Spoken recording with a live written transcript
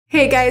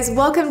Hey guys,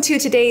 welcome to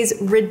today's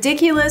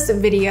ridiculous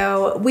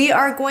video. We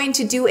are going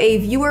to do a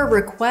viewer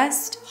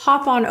request.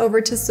 Hop on over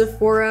to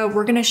Sephora.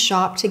 We're gonna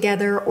shop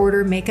together,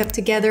 order makeup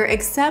together,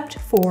 except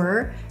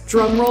for,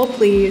 drumroll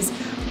please,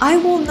 I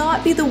will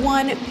not be the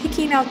one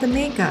picking out the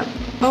makeup.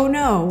 Oh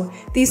no,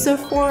 the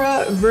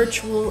Sephora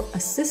virtual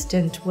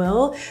assistant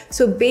will.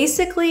 So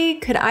basically,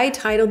 could I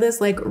title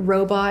this like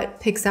robot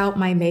picks out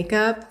my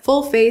makeup?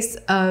 Full face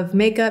of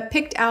makeup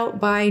picked out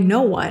by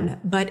no one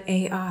but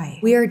AI.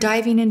 We are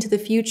diving into the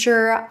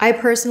future. I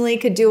personally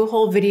could do a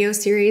whole video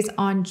series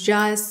on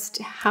just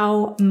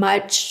how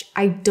much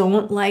I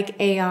don't like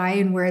AI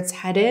and where it's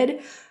headed.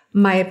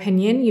 My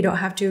opinion, you don't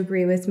have to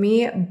agree with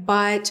me,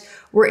 but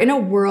we're in a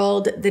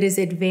world that is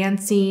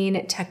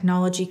advancing.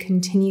 Technology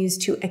continues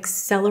to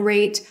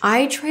accelerate.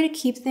 I try to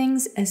keep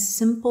things as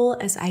simple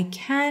as I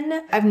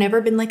can. I've never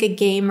been like a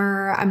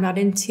gamer. I'm not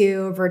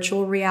into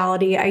virtual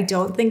reality. I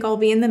don't think I'll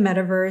be in the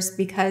metaverse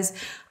because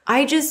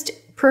I just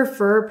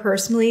prefer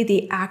personally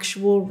the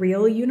actual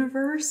real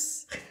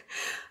universe.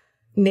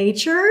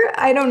 Nature?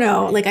 I don't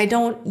know. Like I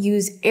don't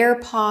use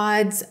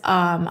AirPods.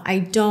 I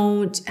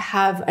don't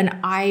have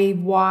an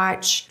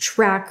iWatch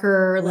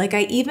tracker. Like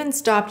I even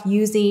stopped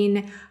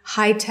using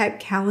high-tech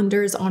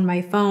calendars on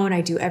my phone.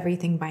 I do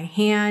everything by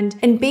hand.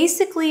 And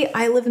basically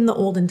I live in the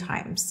olden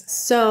times.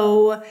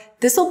 So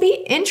this will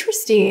be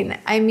interesting.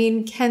 I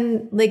mean,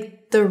 can like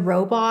the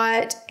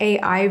robot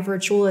AI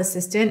virtual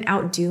assistant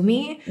outdo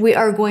me? We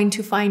are going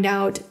to find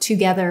out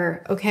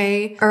together,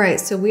 okay? All right,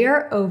 so we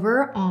are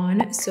over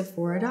on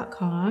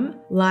Sephora.com.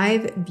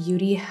 Live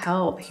beauty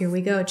help. Here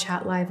we go,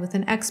 chat live with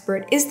an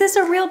expert. Is this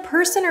a real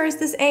person or is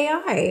this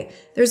AI?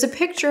 There's a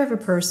picture of a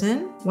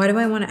person. Why do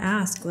I wanna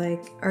ask?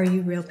 Like, are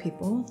you real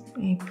people?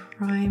 A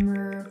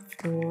primer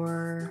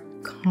for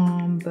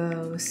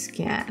combo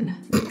skin.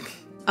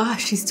 Ah,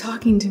 she's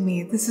talking to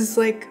me. This is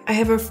like, I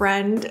have a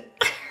friend.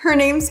 Her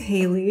name's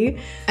Haley.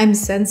 I'm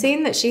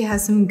sensing that she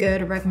has some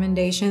good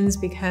recommendations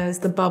because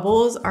the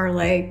bubbles are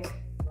like,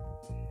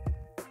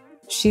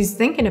 she's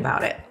thinking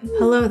about it.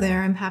 Hello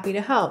there, I'm happy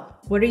to help.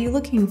 What are you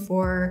looking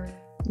for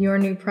your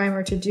new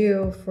primer to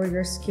do for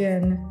your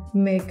skin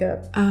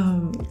makeup?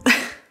 Eyes,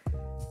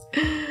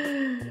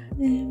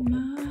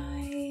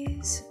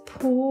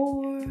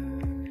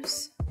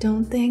 pores.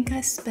 Don't think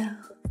I spelled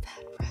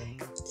that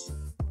right.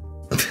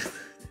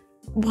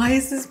 Why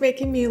is this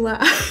making me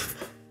laugh?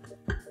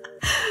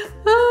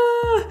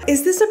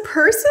 Is this a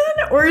person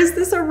or is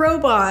this a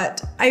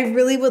robot? I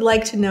really would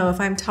like to know if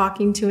I'm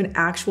talking to an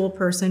actual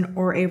person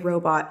or a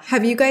robot.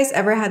 Have you guys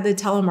ever had the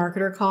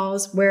telemarketer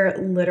calls where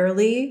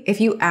literally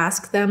if you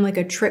ask them like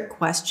a trick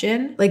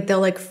question, like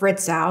they'll like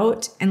fritz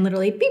out and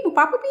literally beep boop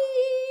bop boop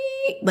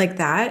beep like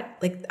that?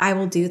 Like I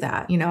will do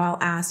that. You know, I'll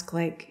ask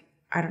like,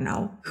 I don't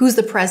know, who's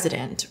the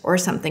president or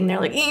something. They're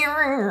like,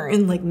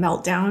 and like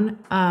meltdown.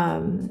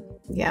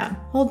 Yeah,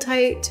 hold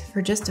tight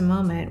for just a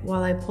moment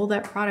while I pull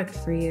that product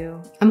for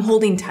you. I'm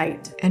holding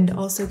tight and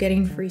also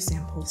getting free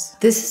samples.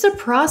 This is a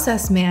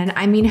process, man.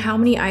 I mean, how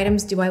many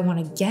items do I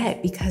want to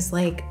get? Because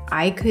like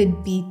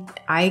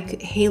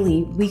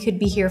Haley, we could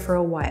be here for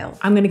a while.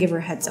 I'm gonna give her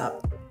a heads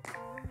up.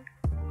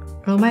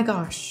 Oh my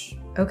gosh.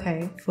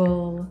 Okay,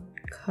 full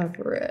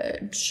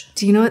coverage.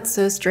 Do you know what's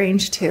so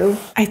strange too?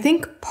 I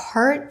think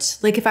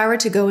like if I were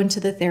to go into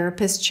the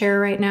therapist chair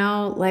right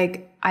now,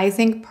 like I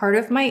think part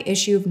of my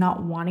issue of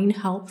not wanting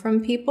help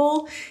from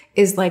people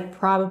is like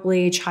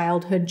probably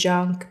childhood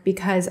junk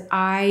because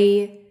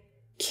I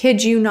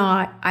kid you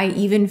not, I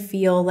even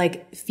feel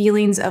like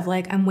feelings of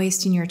like, I'm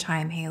wasting your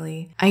time,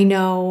 Haley. I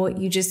know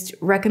you just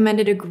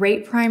recommended a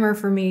great primer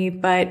for me,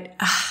 but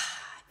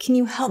can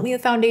you help me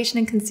with foundation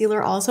and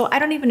concealer also? I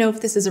don't even know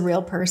if this is a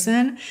real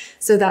person.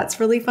 So that's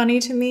really funny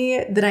to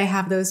me that I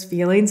have those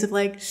feelings of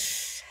like,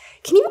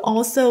 can you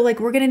also, like,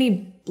 we're gonna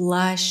need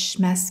blush,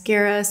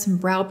 mascara, some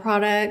brow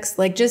products,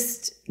 like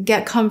just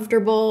get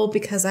comfortable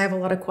because I have a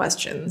lot of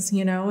questions,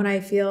 you know? And I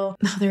feel,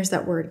 oh, there's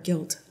that word,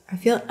 guilt.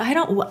 I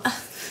don't,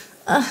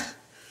 my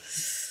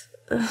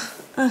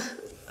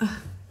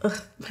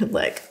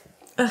leg.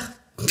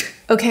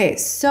 Okay,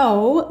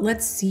 so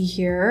let's see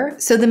here.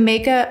 So the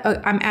makeup,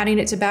 I'm adding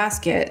it to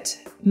basket.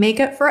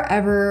 Makeup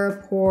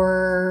Forever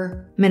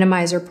Pore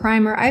Minimizer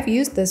Primer. I've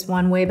used this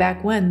one way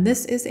back when.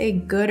 This is a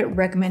good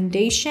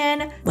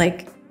recommendation.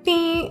 Like,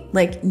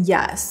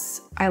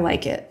 yes, I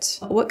like it.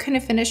 What kind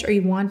of finish are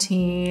you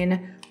wanting?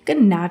 Like a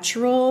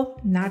natural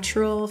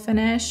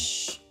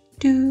finish.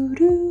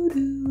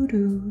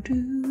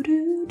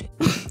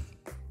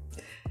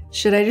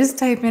 Should I just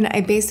type in,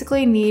 I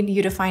basically need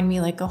you to find me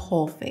like a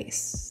whole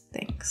face.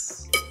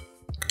 Thanks.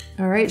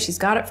 All right, she's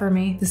got it for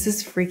me. This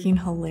is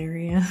freaking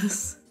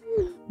hilarious.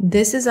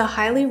 This is a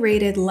highly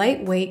rated,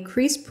 lightweight,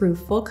 crease-proof,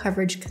 full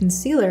coverage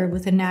concealer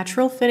with a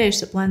natural finish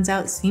that blends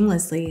out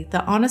seamlessly.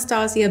 The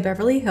Anastasia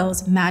Beverly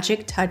Hills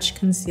Magic Touch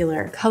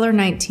Concealer. Color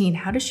 19.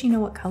 How does she know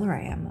what color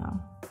I am though?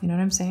 You know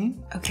what I'm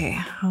saying? Okay,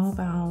 how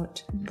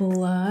about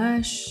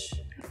blush?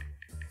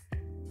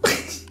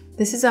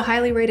 This is a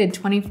highly rated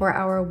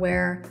 24-hour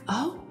wear.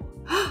 Oh,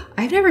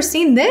 I've never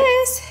seen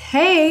this.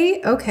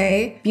 Hey,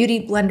 okay.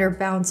 Beauty Blender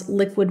Bounce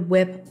Liquid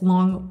Whip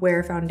Long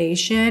Wear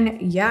Foundation.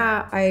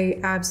 Yeah, I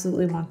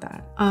absolutely want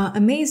that.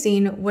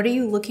 Amazing. What are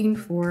you looking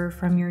for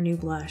from your new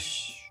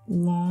blush?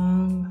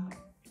 Long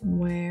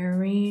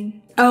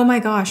wearing. Oh my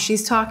gosh,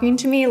 she's talking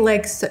to me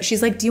like,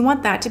 she's like, do you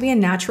want that to be a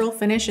natural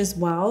finish as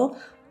well?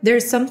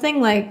 There's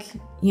something like,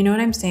 you know what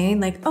I'm saying?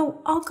 Like,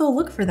 oh, I'll go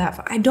look for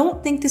that. I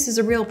don't think this is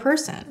a real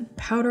person.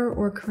 Powder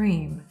or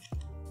cream?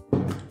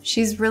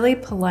 She's really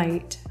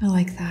polite. I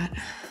like that.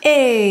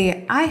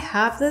 Hey, I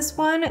have this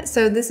one.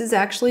 So this is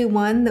actually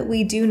one that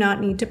we do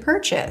not need to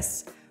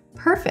purchase.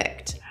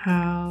 Perfect.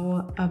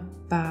 How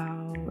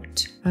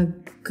about a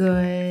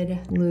good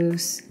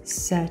loose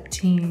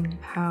setting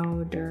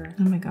powder?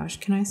 Oh my gosh,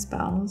 can I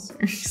spell?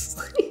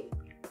 Seriously?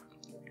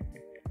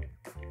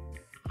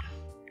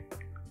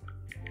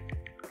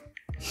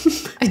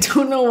 I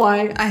don't know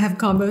why I have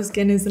combo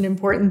skin is an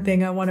important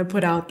thing I want to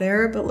put out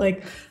there, but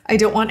like, I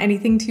don't want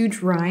anything too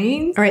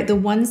drying. All right, the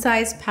One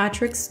Size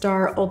Patrick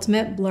Starrr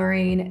Ultimate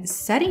Blurring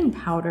Setting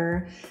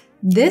Powder.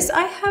 This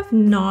I have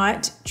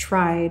not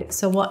tried,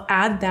 so we'll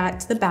add that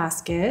to the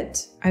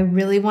basket. I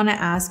really want to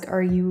ask,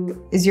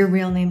 is your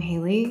real name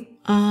Haley?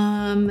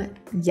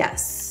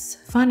 Yes.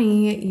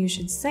 Funny you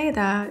should say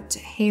that,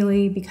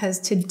 Haley, because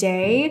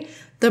today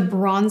the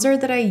bronzer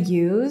that I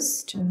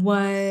used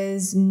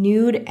was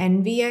Nude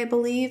Envy, I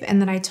believe,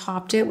 and then I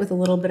topped it with a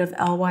little bit of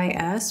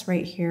LYS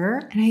right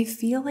here. And I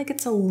feel like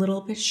it's a little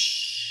bit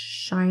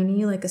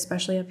shiny, like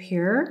especially up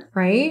here,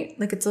 right?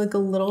 Like it's like a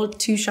little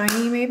too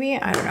shiny maybe,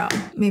 I don't know.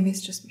 Maybe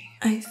it's just me.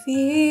 I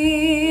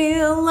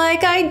feel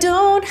like I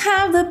don't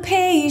have the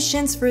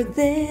patience for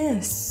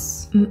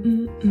this.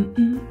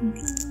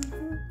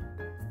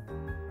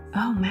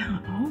 Oh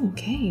man, oh,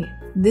 okay.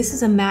 This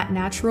is a matte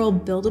natural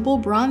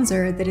buildable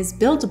bronzer that is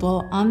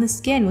buildable on the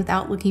skin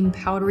without looking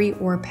powdery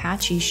or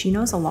patchy. She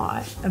knows a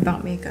lot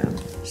about makeup.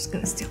 She's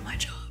gonna steal my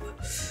job.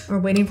 We're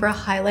waiting for a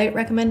highlight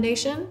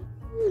recommendation.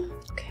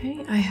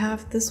 Okay, I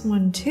have this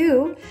one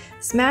too.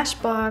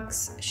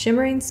 Smashbox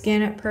Shimmering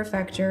Skin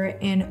Perfector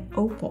in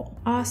Opal.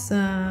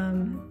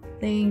 Awesome,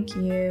 thank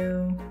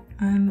you.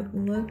 I'm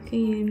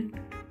looking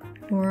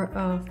for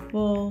a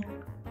full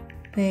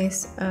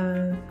face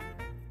of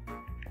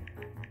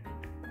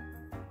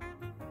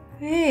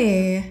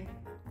Hey,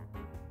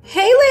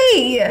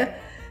 Haley!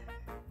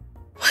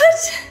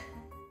 What?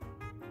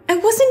 I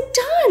wasn't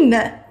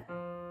done.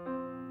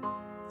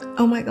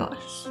 Oh my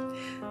gosh.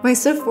 My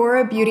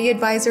Sephora beauty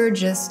advisor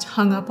just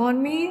hung up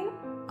on me.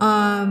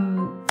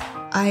 I'm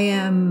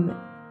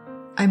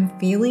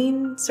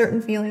feeling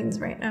certain feelings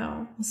right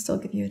now. I'll still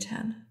give you a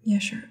 10. Yeah,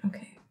 sure,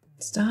 okay.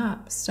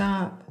 Stop.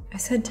 I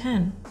said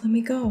 10. Let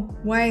me go.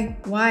 Why?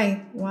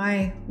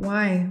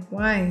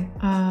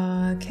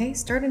 Okay,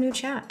 start a new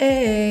chat.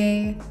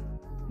 Hey,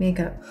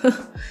 makeup.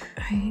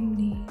 I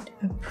need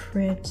a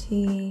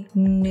pretty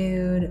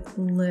nude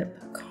lip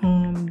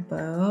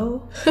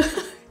combo.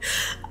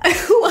 I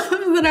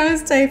love that I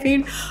was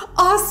typing.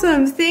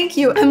 Awesome, thank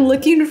you. I'm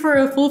looking for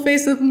a full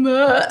face of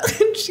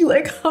and she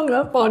like hung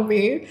up on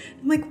me.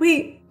 I'm like,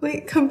 wait,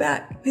 come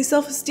back. My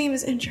self-esteem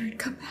is injured,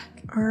 come back.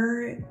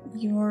 Are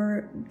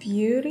your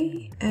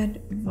beauty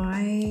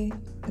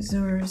advisors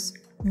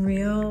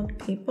real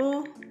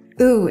people?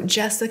 Ooh,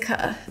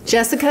 Jessica.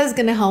 Jessica is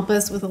gonna help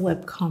us with a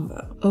lip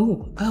combo.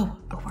 Oh,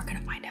 we're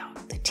gonna find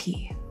out the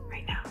tea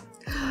right now.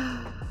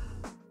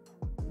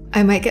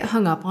 I might get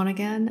hung up on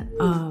again.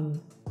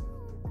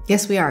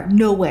 Yes, we are.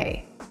 No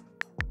way.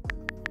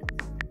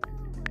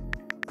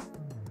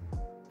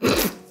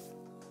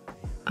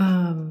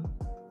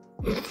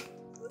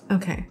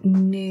 Okay.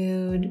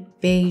 Nude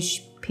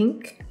beige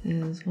pink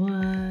is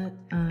what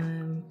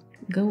I'm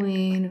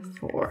going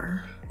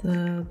for.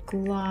 The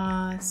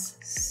gloss,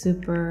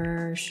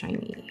 super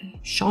shiny.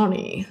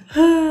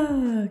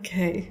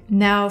 Okay.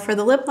 Now for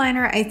the lip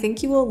liner, I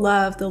think you will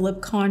love the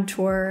Lip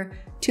Contour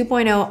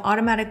 2.0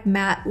 Automatic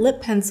Matte Lip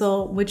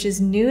Pencil, which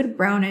is nude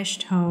brownish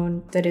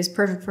tone that is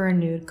perfect for a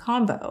nude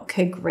combo.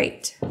 Okay,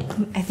 great.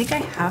 I think I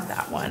have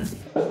that one.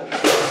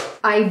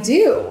 I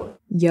do.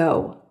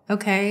 Yo,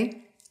 okay.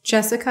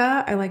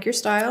 Jessica, I like your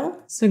style.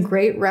 It's a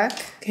great rec.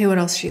 Okay, what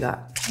else she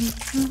got?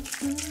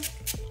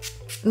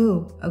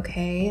 Ooh,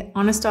 okay.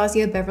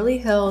 Anastasia Beverly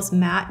Hills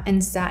Matte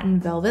and Satin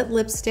Velvet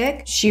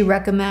Lipstick. She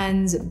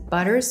recommends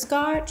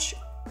Butterscotch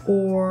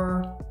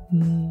or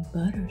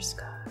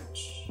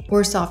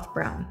soft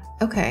brown.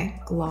 Okay,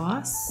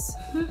 gloss.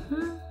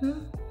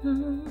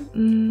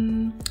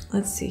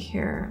 Let's see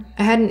here.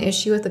 I had an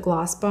issue with the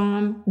Gloss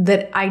Bomb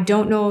that I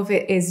don't know if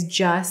it is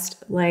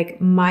just like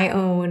my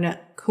own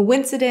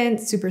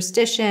coincidence,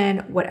 superstition,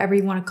 whatever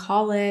you want to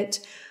call it,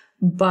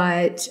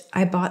 but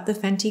I bought the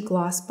Fenty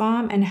Gloss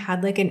Bomb and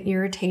had like an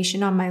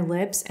irritation on my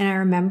lips. And I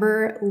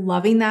remember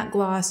loving that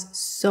gloss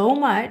so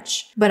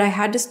much, but I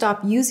had to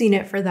stop using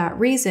it for that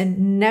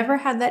reason. Never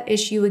had that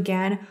issue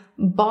again.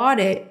 Bought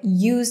it,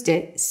 used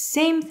it,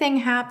 same thing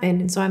happened.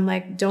 And so I'm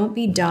like, don't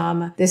be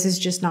dumb. This is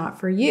just not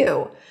for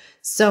you.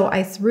 So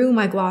I threw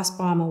my gloss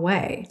bomb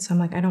away. So I'm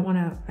like, I don't want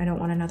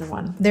another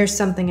one. There's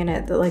something in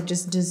it that like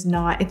just does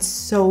not, it's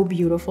so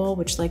beautiful,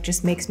 which like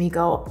just makes me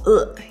go,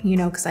 ugh, you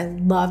know, cause I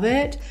love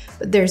it.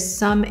 But there's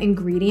some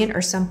ingredient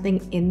or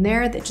something in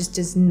there that just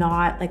does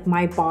not, like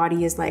my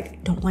body is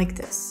like, don't like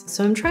this.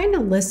 So I'm trying to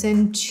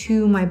listen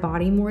to my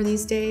body more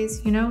these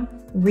days, you know?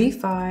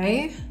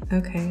 REFY,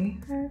 okay,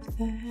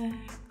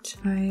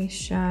 perfect.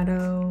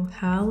 Eyeshadow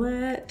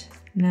palette.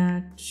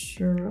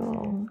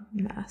 Natural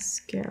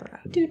mascara.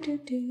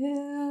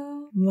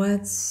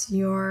 What's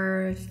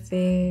your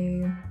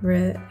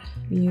favorite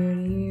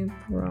beauty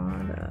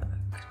product?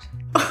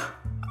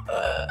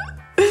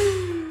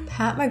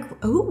 Pat McGrath.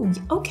 Oh,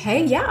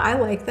 okay. Yeah, I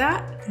like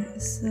that.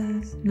 This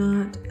is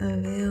not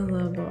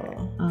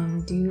available.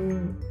 Do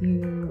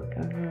you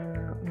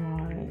ever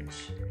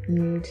watch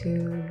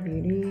YouTube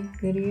beauty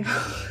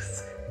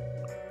videos?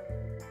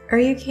 Are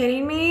you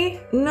kidding me?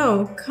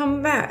 No,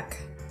 come back.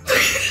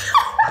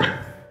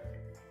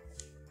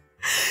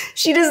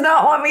 She does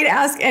not want me to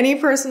ask any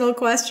personal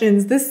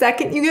questions. The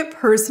second you get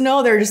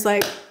personal, they're just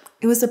like,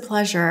 it was a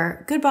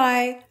pleasure.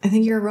 Goodbye. I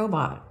think you're a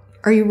robot.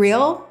 Are you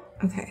real?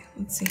 Okay,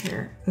 let's see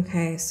here.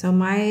 Okay, so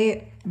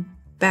my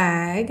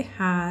bag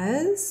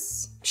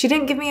has, she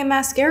didn't give me a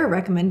mascara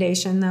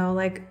recommendation though.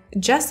 Like,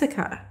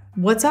 Jessica,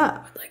 what's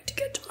up? I'd like to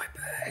get to my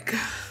bag.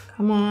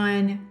 Come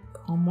on.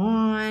 Come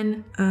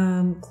on.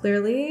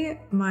 Clearly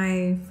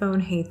my phone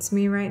hates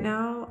me right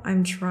now.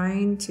 I'm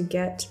trying to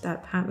get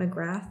that Pat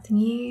McGrath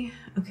thingy.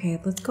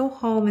 Okay, let's go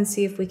home and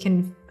see if we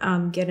can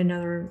get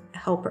another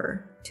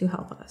helper to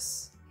help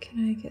us.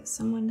 Can I get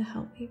someone to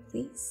help me,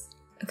 please?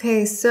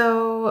 Okay,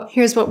 so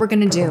here's what we're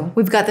gonna do.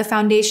 We've got the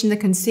foundation, the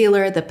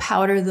concealer, the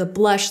powder, the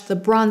blush, the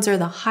bronzer,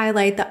 the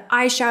highlight, the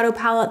eyeshadow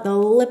palette, the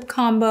lip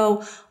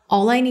combo.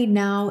 All I need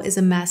now is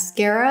a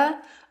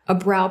mascara, a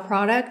brow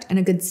product, and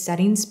a good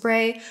setting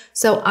spray.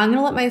 So I'm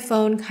gonna let my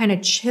phone kind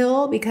of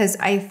chill because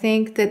I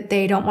think that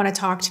they don't wanna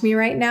talk to me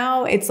right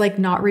now. It's like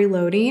not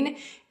reloading.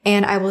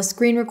 And I will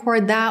screen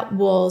record that,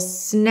 we'll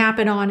snap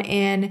it on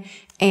in,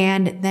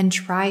 and then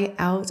try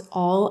out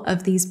all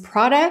of these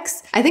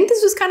products. I think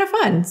this was kind of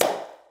fun.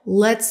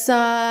 Let's,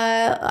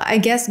 I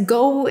guess,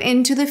 go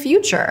into the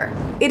future.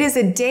 It is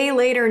a day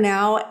later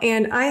now,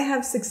 and I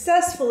have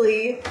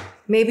successfully,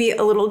 maybe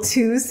a little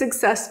too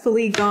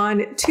successfully,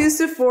 gone to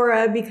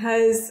Sephora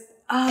because,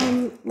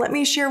 let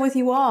me share with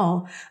you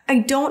all. I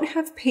don't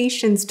have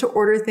patience to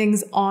order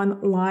things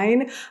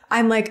online.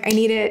 I'm like, I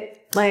need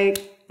it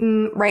like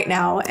right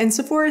now. And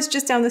Sephora is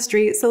just down the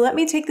street. So let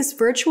me take this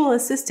virtual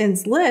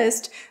assistant's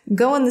list,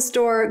 go in the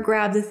store,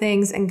 grab the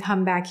things, and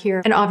come back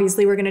here. And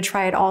obviously we're gonna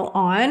try it all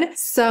on.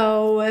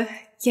 So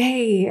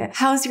yay.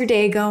 How's your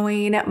day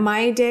going?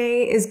 My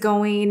day is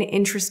going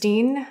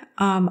interesting.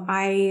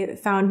 I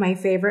found my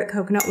favorite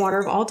coconut water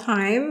of all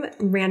time.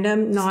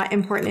 Random, not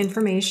important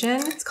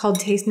information. It's called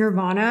Taste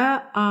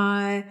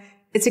Nirvana.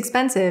 It's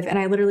expensive, and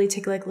I literally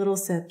take like little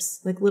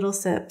sips.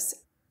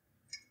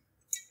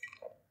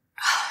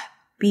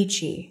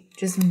 Beachy,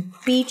 just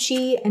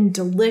beachy and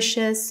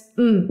delicious.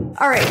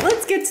 All right,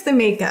 let's get to the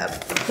makeup.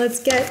 Let's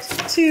get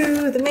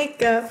to the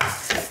makeup.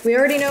 We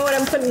already know what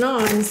I'm putting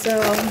on, so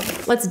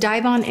let's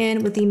dive on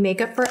in with the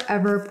Makeup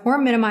Forever Pore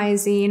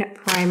Minimizing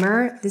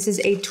Primer. This is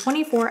a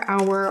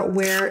 24-hour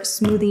wear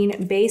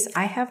smoothing base.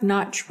 I have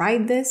not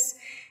tried this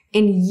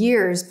in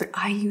years, but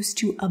I used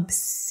to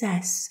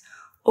obsess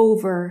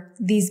over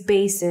these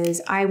bases.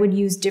 I would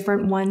use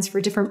different ones for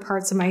different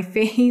parts of my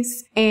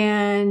face,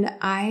 and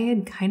I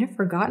had kind of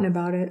forgotten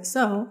about it.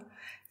 So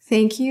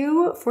thank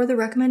you for the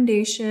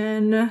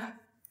recommendation,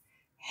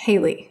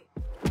 Haley.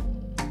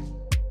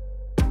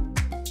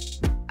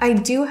 I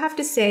do have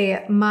to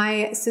say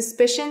my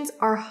suspicions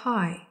are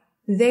high.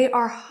 They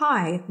are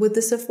high with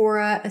the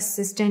Sephora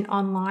assistant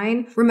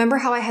online. Remember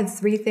how I had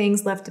 3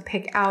 things left to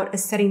pick out: a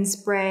setting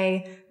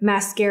spray,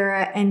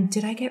 mascara, and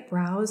did I get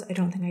brows? I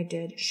don't think I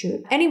did,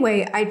 shoot.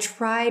 Anyway, I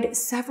tried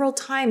several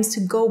times to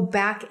go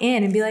back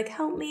in and be like,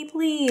 help me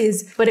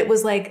please. But it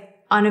was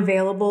like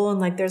unavailable, and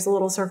like there's a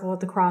little circle with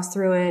the cross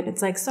through it.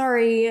 It's like,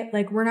 sorry,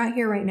 like we're not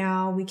here right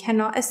now. We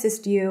cannot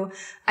assist you.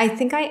 I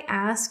think I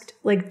asked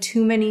like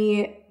too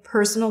many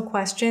personal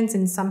questions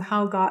and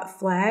somehow got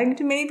flagged,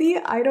 maybe?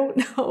 I don't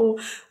know.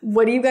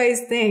 What do you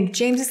guys think?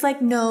 James is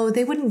like, no,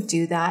 they wouldn't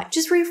do that.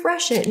 Just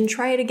refresh it and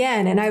try it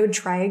again. And I would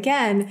try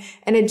again,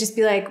 and it'd just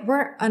be like,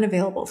 we're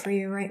unavailable for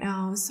you right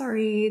now.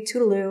 Sorry,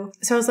 toodaloo.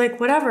 So I was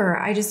like, whatever.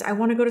 I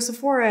want to go to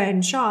Sephora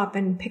and shop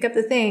and pick up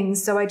the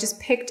things. So I just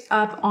picked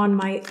up on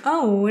my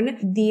own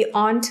the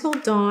On Till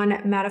Dawn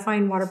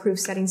Mattifying Waterproof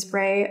Setting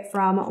Spray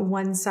from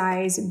One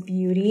Size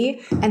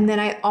Beauty. And then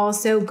I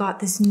also got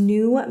this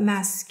new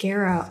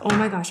mascara. Oh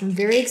my gosh, I'm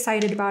very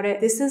excited about it.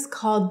 This is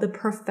called the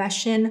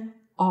Profession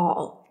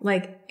All,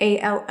 like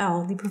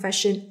A-L-L, the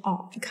Profession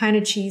All. Kind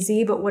of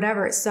cheesy, but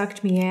whatever, it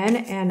sucked me in,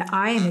 and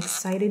I am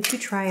excited to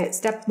try it.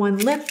 Step 1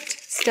 lift,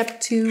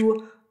 step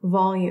 2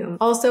 volume.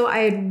 Also, I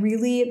had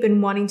really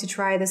been wanting to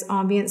try this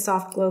Ambient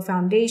Soft Glow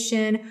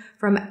Foundation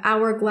from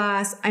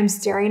Hourglass. I'm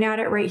staring at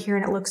it right here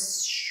and it looks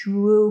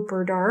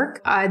super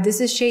dark. This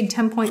is shade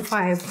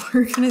 10.5.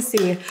 We're gonna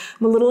see.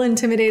 I'm a little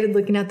intimidated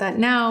looking at that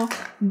now,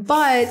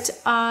 but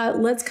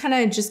let's kind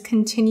of just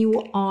continue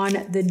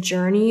on the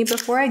journey.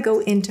 Before I go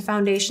into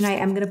foundation, I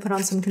am gonna put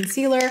on some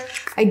concealer.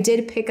 I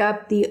did pick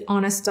up the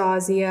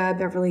Anastasia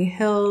Beverly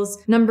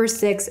Hills number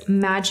 6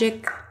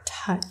 Magic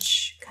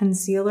Touch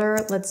concealer.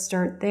 Let's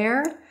start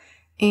there.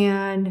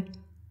 And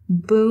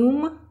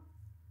boom,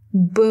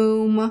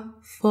 boom,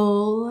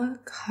 full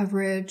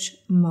coverage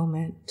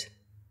moment.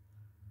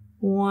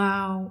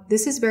 Wow,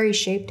 this is very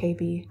Shape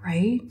Tapey,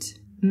 right?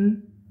 A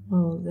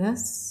little of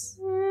this,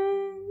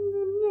 and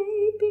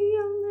maybe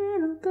a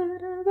little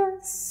bit of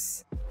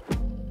this.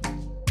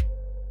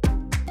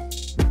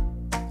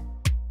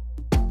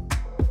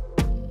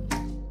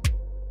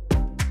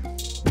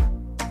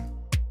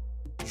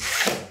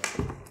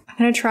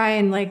 I'm gonna try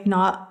and like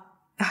not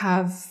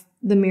have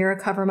the mirror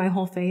cover my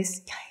whole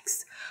face.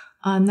 Yikes.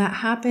 That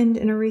happened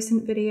in a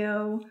recent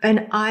video.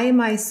 And I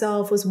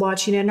myself was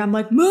watching it and I'm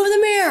like, move the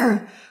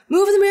mirror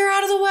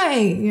out of the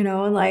way. You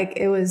know, like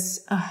it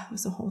was a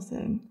whole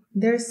thing.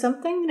 There's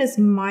something that is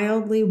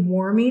mildly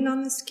warming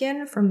on the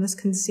skin from this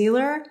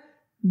concealer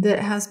that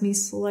has me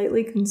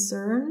slightly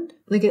concerned.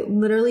 Like it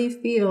literally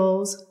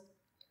feels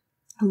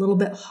a little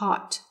bit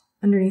hot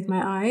underneath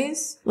my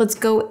eyes. Let's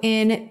go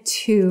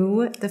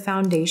into the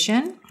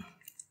foundation.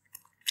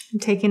 I'm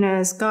taking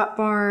a Scott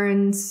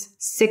Barnes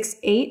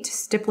 6'8"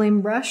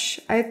 stippling brush.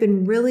 I've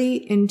been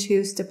really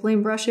into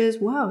stippling brushes.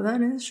 Wow, that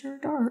is sure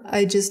dark.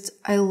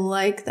 I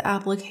like the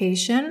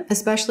application,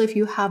 especially if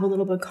you have a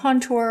little bit of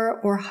contour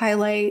or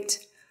highlight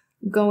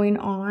going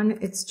on.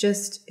 It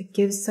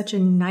gives such a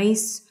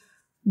nice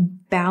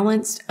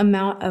balanced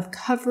amount of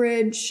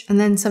coverage. And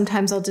then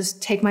sometimes I'll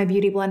just take my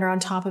beauty blender on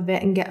top of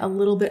it and get a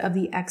little bit of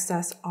the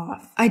excess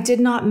off. I did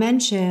not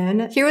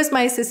mention, here was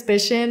my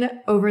suspicion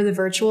over the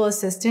virtual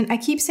assistant. I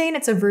keep saying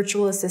it's a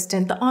virtual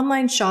assistant, the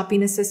online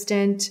shopping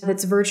assistant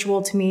that's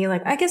virtual to me.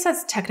 Like, I guess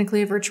that's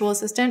technically a virtual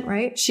assistant,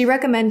 right? She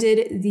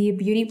recommended the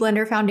beauty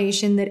blender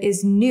foundation that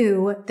is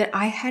new that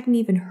I hadn't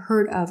even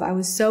heard of. I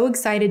was so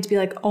excited to be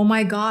like, oh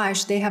my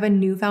gosh, they have a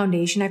new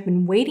foundation. I've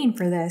been waiting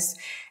for this.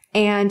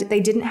 And they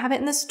didn't have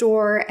it in the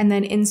store. And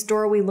then in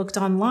store, we looked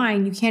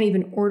online. You can't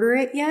even order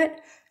it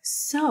yet.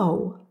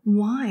 So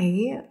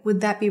why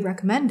would that be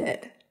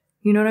recommended?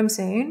 You know what I'm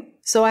saying?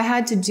 So I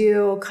had to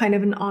do kind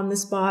of an on the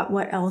spot,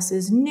 what else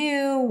is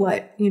new?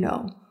 What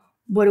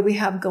do we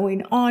have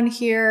going on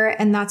here?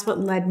 And that's what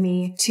led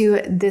me to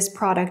this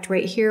product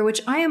right here,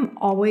 which I am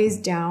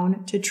always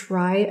down to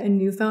try a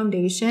new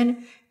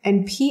foundation.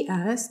 And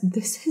P.S.,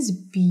 this is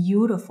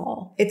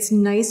beautiful. It's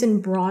nice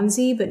and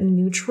bronzy, but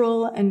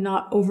neutral and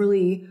not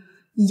overly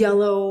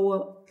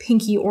yellow,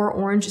 pinky, or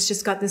orange. It's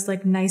just got this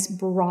like nice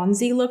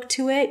bronzy look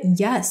to it.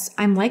 Yes,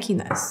 I'm liking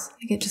this.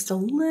 I get just a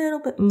little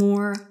bit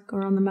more go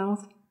around the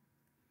mouth.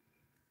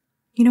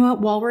 You know what?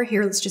 While we're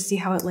here, let's just see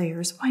how it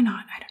layers. Why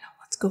not? I don't know.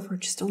 Let's go for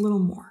just a little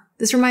more.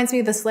 This reminds me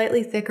of a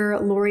slightly thicker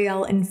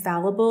L'Oreal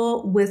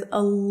Infallible with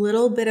a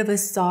little bit of a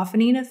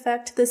softening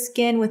effect to the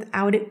skin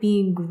without it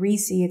being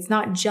greasy. It's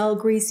not gel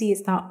greasy.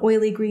 It's not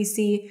oily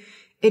greasy.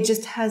 It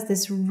just has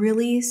this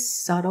really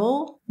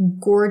subtle,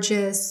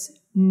 gorgeous,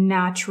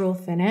 natural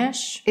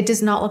finish. It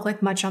does not look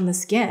like much on the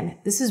skin.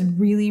 This is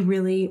really,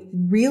 really,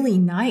 really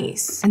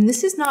nice. And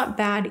this is not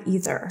bad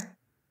either.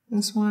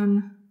 This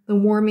one, the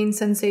warming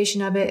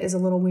sensation of it is a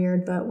little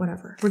weird, but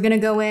whatever. We're gonna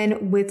go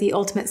in with the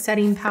Ultimate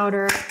Setting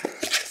Powder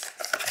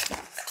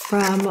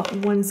from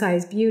One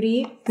Size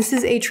Beauty. This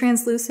is a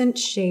translucent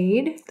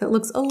shade that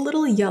looks a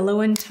little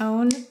yellow in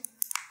tone.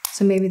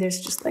 So maybe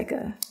there's just like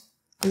a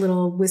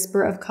little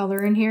whisper of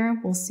color in here.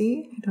 We'll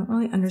see. I don't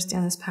really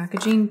understand this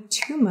packaging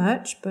too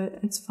much, but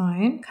it's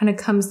fine. Kind of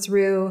comes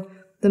through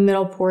the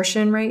middle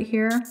portion right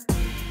here.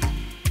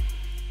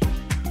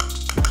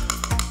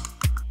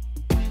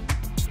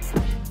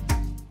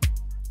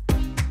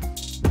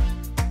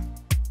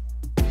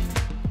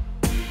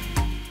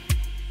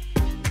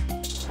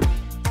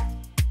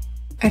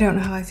 I don't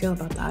know how I feel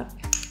about that.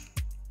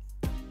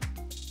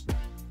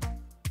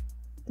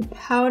 The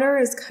powder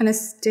is kind of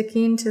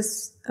sticking to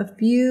a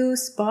few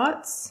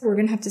spots. We're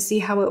gonna have to see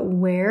how it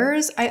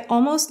wears. I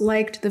almost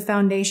liked the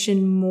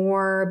foundation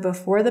more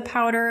before the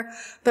powder,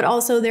 but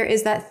also there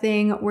is that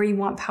thing where you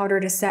want powder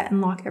to set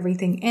and lock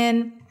everything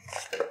in.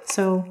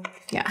 So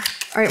yeah.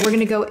 All right, we're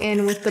gonna go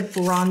in with the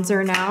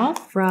bronzer now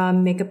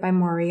from Makeup by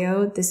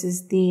Mario. This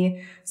is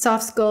the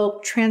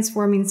SoftSculpt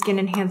Transforming Skin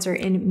Enhancer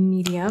in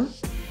medium.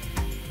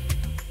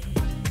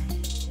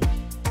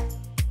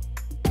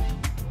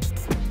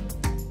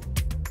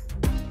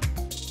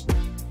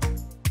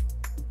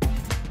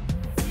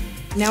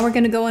 Now we're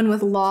gonna go in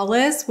with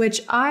Lawless,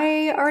 which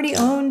I already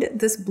owned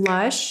this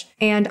blush,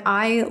 and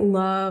I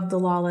love the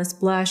Lawless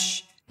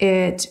blush.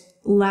 It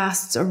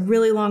lasts a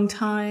really long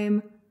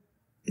time.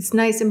 It's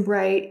nice and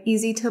bright,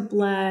 easy to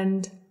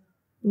blend,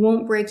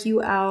 won't break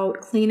you out,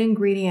 clean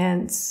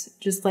ingredients,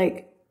 just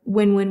like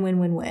win, win, win,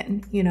 win,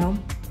 win, you know?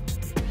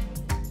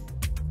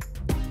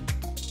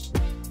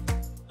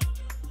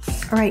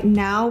 All right,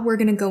 now we're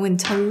gonna go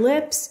into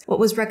lips. What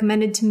was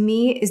recommended to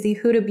me is the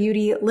Huda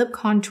Beauty Lip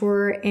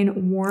Contour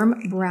in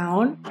Warm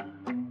Brown.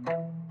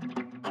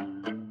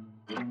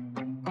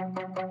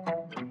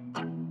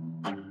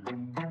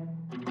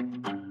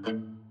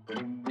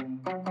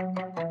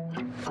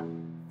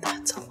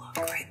 That's a look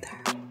right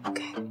there.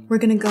 Okay. We're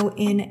gonna go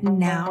in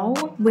now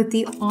with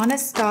the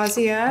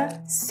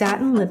Anastasia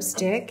Satin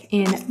Lipstick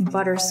in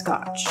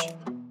Butterscotch.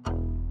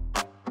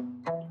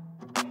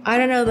 I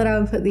don't know that I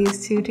would put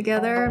these two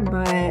together,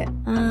 but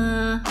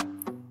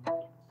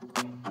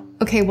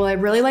okay, well, I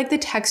really like the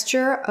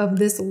texture of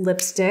this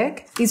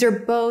lipstick. These are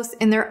both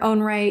in their own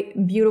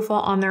right beautiful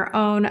on their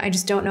own. I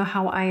just don't know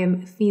how I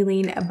am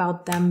feeling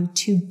about them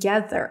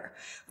together.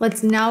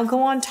 Let's now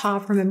go on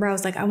top. Remember, I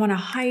was like, I want a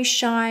high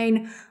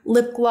shine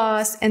lip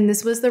gloss, and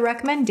this was the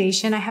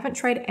recommendation. I haven't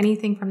tried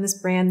anything from this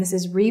brand. This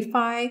is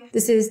REFY.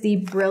 This is the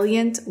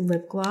Brilliant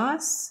Lip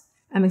Gloss.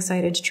 I'm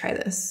excited to try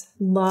this.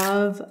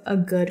 Love a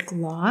good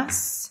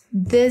gloss.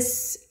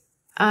 This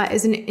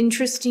is an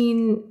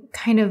interesting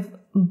kind of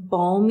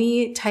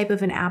balmy type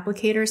of an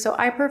applicator. So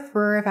I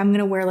prefer, if I'm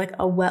gonna wear like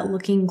a wet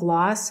looking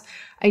gloss,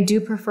 I do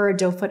prefer a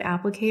doe foot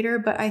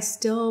applicator, but I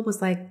still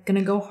was like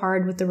gonna go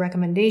hard with the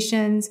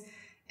recommendations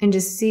and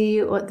just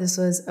see what this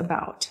was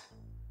about.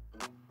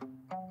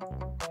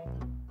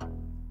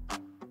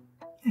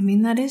 I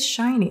mean, that is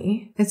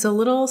shiny. It's a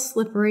little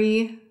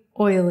slippery,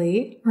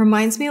 oily.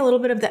 Reminds me a little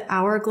bit of the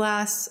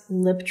Hourglass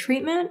lip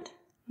treatment.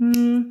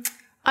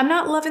 I'm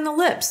not loving the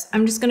lips.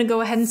 I'm just gonna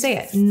go ahead and say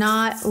it.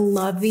 Not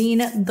loving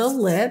the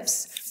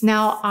lips.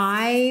 Now,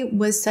 I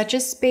was such a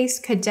space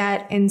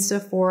cadet in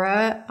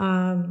Sephora,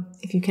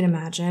 if you can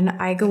imagine.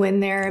 I go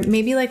in there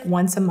maybe like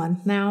once a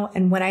month now,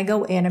 and when I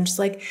go in, I'm just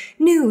like,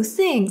 new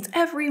things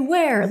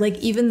everywhere. Like,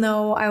 even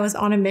though I was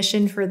on a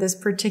mission for this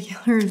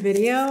particular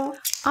video,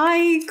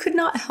 I could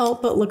not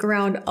help but look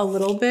around a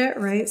little bit,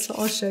 right? So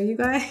I'll show you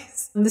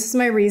guys. This is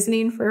my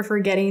reasoning for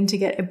forgetting to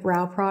get a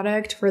brow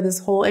product for this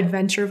whole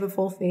adventure of a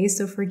full face,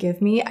 so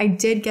forgive me. I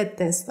did get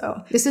this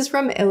though. This is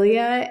from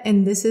Ilia,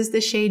 and this is the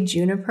shade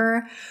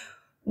Juniper,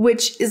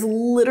 which is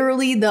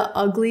literally the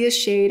ugliest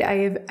shade I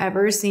have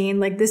ever seen.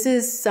 Like, this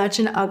is such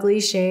an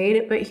ugly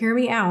shade, but hear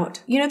me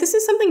out. You know, this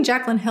is something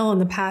Jaclyn Hill in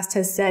the past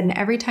has said, and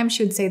every time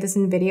she would say this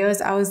in videos,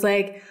 I was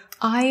like,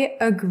 I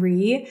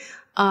agree.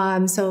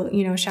 So,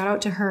 you know, shout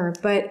out to her,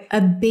 but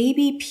a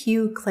baby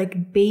puke,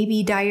 like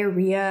baby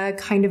diarrhea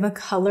kind of a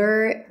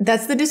color,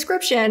 that's the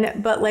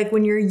description. But like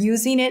when you're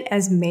using it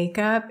as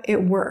makeup,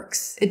 it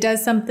works. It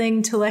does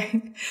something to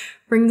like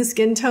bring the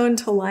skin tone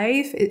to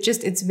life.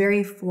 It's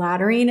very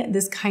flattering,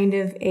 this kind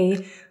of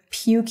a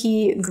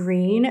pukey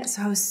green.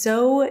 So I was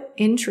so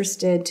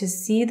interested to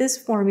see this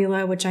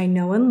formula, which I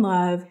know and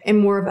love, in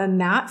more of a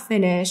matte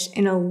finish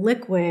in a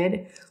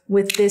liquid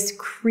with this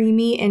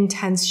creamy,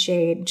 intense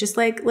shade. Just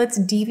like, let's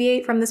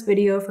deviate from this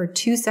video for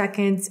 2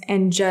 seconds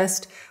and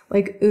just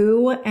like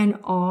ooh and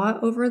awe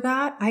over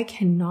that. I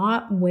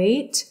cannot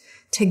wait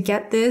to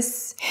get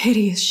this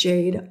hideous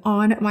shade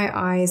on my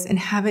eyes and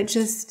have it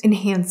just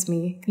enhance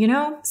me, you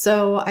know?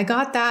 So I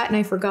got that and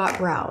I forgot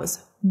brows.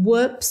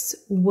 Whoops,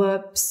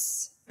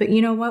 whoops. But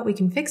you know what? We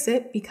can fix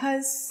it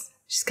because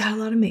she's got a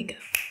lot of makeup.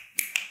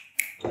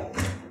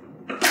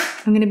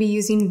 I'm gonna be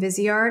using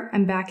Viseart.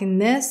 I'm back in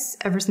this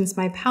ever since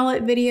my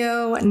palette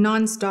video,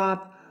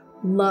 nonstop.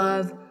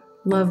 Love,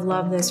 love,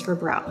 love this for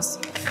brows.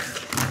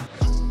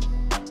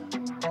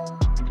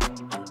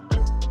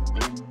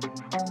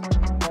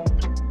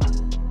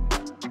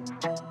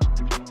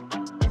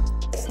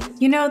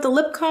 You know, the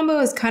lip combo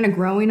is kind of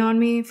growing on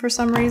me for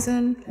some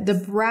reason. The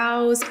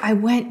brows, I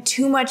went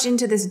too much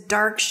into this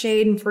dark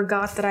shade and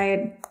forgot that I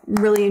had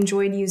really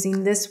enjoyed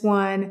using this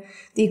one,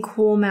 the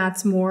Cool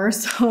Mattes more.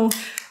 So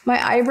my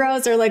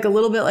eyebrows are like a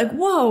little bit like,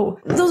 whoa,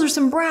 those are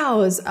some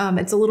brows.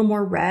 It's a little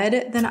more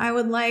red than I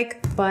would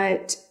like,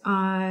 but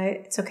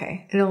it's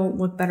okay. It'll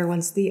look better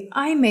once the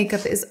eye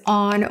makeup is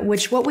on,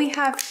 which what we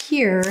have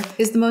here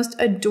is the most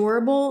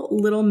adorable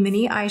little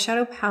mini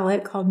eyeshadow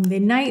palette called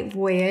Midnight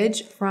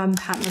Voyage from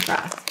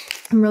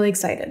McGrath. I'm really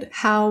excited.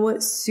 How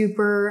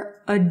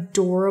super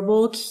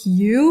adorable,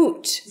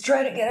 cute. Let's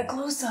try to get a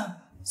close up.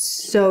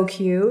 So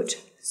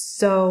cute.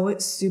 So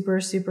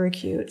super, super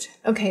cute.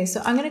 Okay,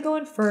 so I'm gonna go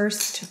in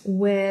first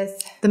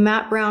with the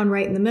matte brown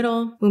right in the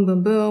middle. Boom,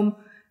 boom, boom.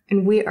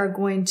 And we are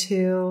going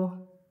to,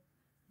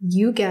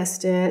 you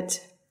guessed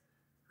it,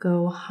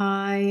 go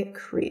high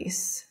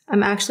crease.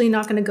 I'm actually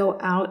not gonna go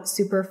out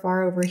super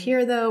far over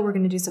here though. We're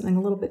gonna do something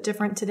a little bit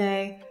different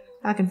today.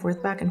 Back and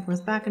forth, back and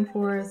forth, back and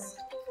forth.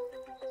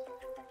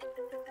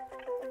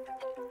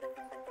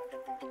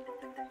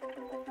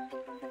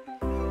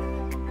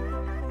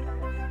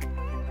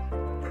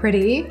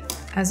 Pretty,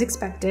 as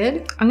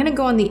expected. I'm gonna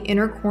go on the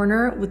inner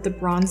corner with the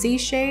bronzy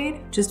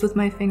shade, just with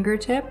my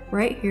fingertip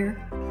right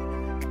here.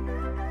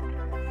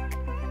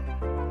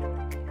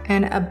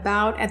 And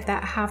about at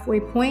that halfway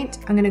point,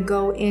 I'm gonna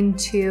go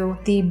into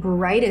the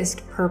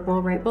brightest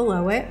purple right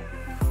below it.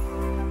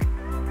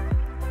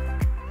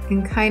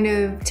 And kind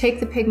of take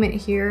the pigment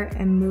here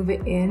and move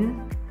it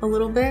in a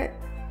little bit.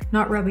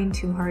 Not rubbing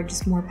too hard,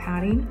 just more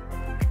patting.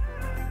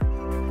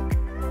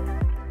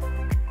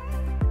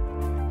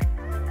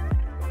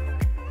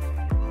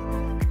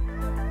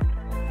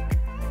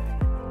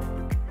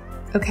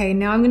 Okay,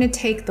 now I'm gonna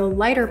take the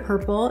lighter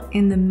purple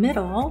in the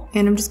middle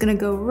and I'm just gonna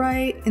go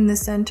right in the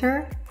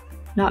center,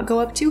 not go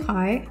up too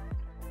high.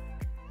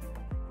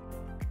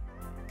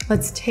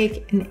 Let's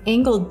take an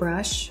angled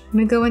brush. I'm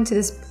gonna go into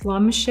this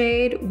plum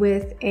shade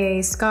with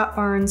a Scott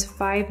Barnes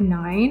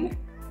 5'9",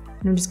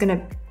 and I'm just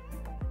gonna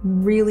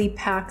really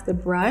pack the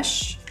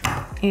brush.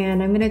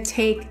 And I'm gonna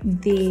take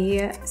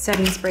the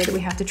setting spray that we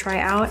have to try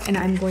out and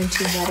I'm going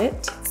to wet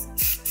it.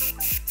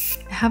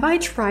 Have I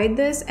tried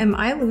this? Am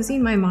I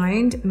losing my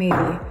mind?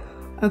 Maybe.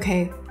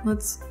 Okay,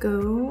 let's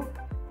go.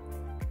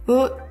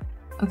 Oh,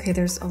 okay,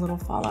 there's a little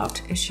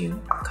fallout issue.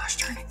 Gosh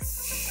darn it.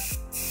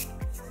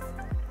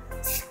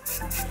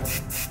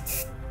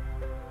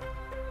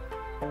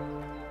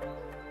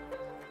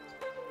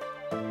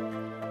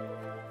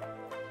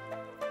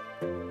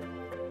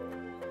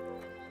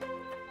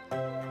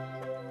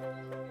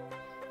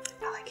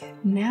 I like it.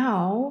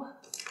 Now,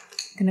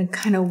 I'm gonna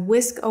kind of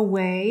whisk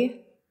away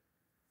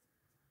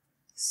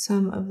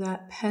some of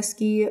that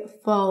pesky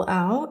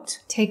fallout.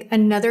 Take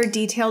another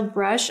detailed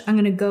brush. I'm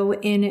gonna go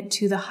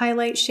into the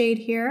highlight shade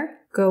here,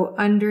 go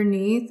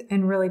underneath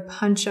and really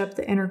punch up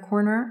the inner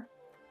corner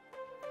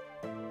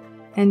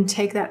and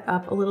take that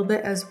up a little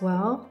bit as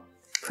well.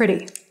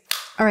 Pretty.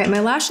 All right,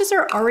 my lashes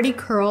are already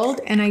curled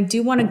and I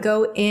do wanna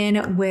go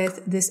in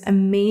with this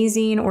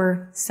amazing,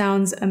 or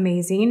sounds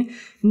amazing,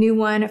 new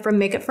one from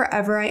Makeup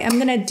Forever. I am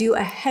gonna do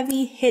a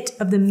heavy hit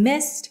of the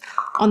mist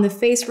on the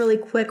face really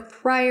quick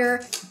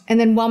prior. And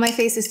then while my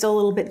face is still a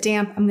little bit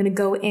damp, I'm gonna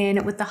go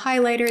in with the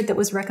highlighter that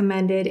was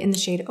recommended in the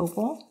shade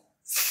Opal.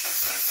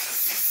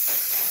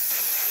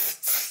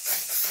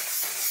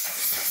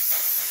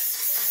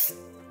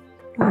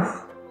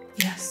 Ooh,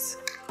 yes.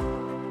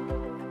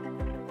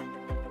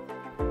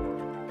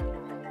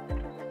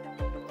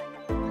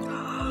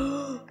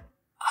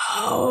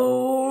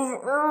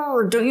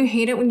 Oh, don't you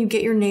hate it when you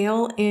get your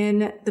nail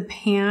in the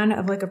pan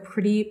of like a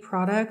pretty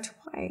product?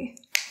 Why?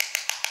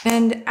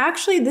 And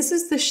actually, this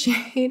is the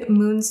shade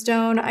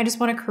Moonstone. I just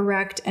want to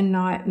correct and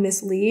not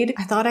mislead.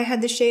 I thought I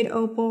had the shade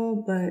Opal,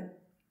 but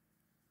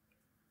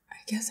I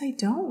guess I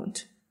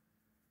don't.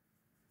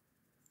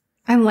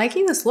 I'm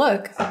liking this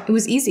look. It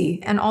was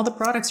easy and all the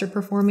products are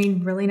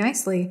performing really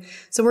nicely.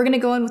 So we're gonna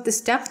go in with the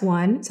step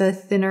one. It's a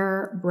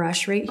thinner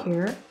brush right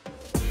here.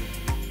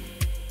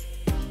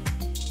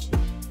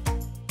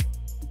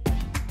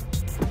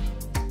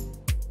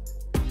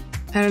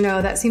 I don't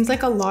know, that seems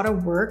like a lot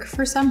of work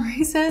for some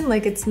reason.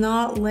 Like it's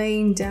not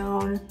laying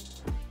down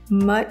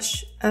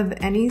much of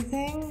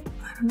anything.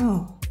 I don't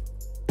know.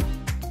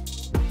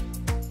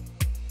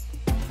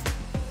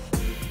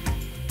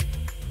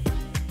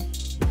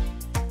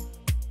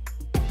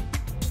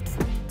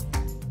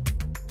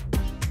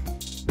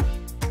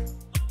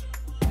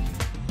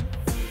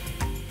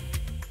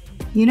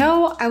 You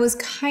know, I was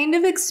kind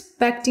of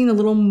expecting a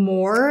little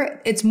more.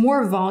 It's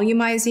more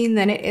volumizing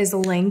than it is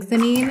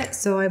lengthening,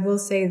 so I will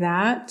say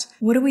that.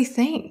 What do we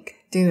think?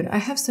 Dude, I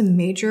have some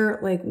major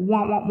like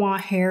wah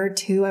hair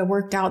too. I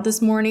worked out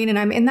this morning and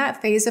I'm in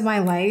that phase of my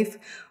life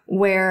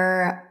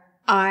where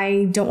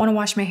I don't want to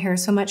wash my hair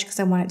so much because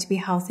I want it to be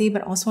healthy,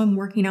 but also I'm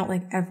working out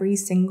like every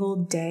single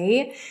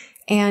day.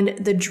 And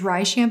the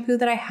dry shampoo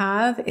that I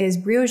have is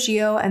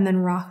Briogeo and then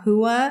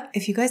Rahua.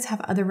 If you guys have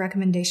other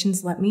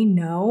recommendations, let me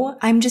know.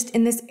 I'm just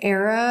in this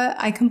era.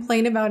 I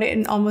complain about it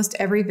in almost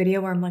every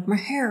video where I'm like, my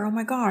hair, oh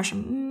my gosh.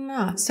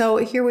 So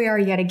here we are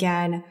yet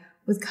again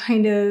with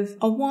kind of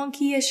a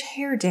wonky-ish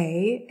hair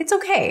day. It's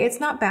okay,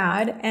 it's not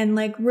bad. And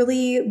like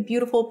really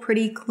beautiful,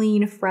 pretty,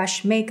 clean,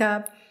 fresh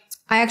makeup.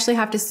 I actually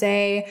have to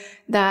say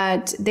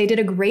that they did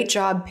a great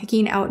job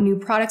picking out new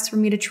products for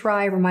me to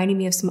try, reminding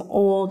me of some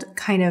old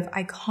kind of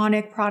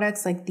iconic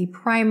products like the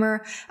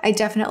primer. I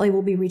definitely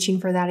will be reaching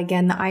for that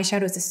again. The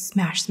eyeshadow is a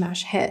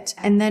smash hit.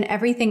 And then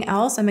everything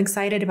else, I'm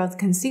excited about the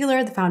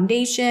concealer, the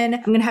foundation.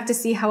 I'm gonna have to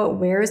see how it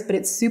wears, but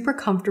it's super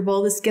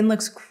comfortable. The skin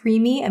looks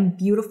creamy and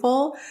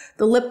beautiful.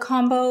 The lip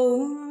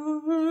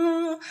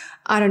combo,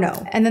 I don't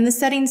know. And then the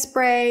setting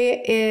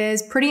spray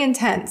is pretty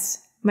intense.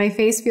 My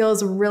face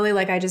feels really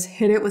like I just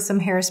hit it with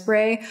some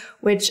hairspray,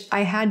 which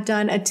I had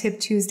done a Tip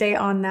Tuesday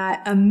on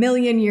that a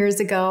million years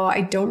ago. I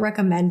don't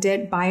recommend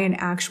it. Buy an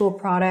actual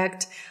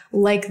product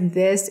like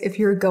this if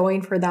you're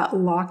going for that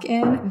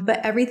lock-in. But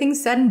everything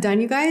said and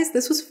done, you guys,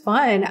 this was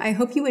fun. I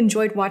hope you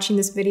enjoyed watching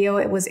this video.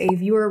 It was a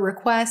viewer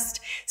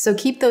request, so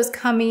keep those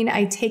coming.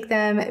 I take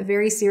them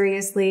very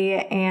seriously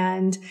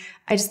and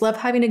I just love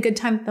having a good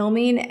time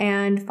filming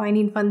and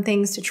finding fun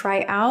things to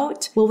try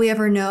out. Will we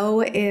ever know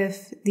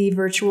if the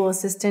virtual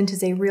assistant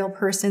is a real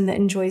person that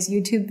enjoys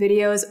YouTube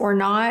videos or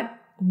not?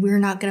 We're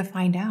not gonna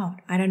find out.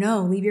 I don't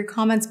know, leave your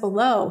comments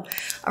below.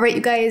 All right,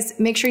 you guys,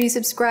 make sure you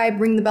subscribe,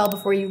 ring the bell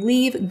before you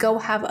leave. Go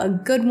have a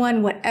good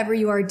one, whatever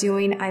you are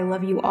doing. I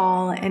love you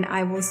all and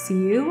I will see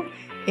you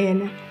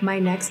in my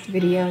next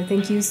video.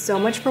 Thank you so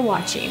much for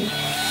watching.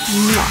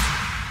 Mwah.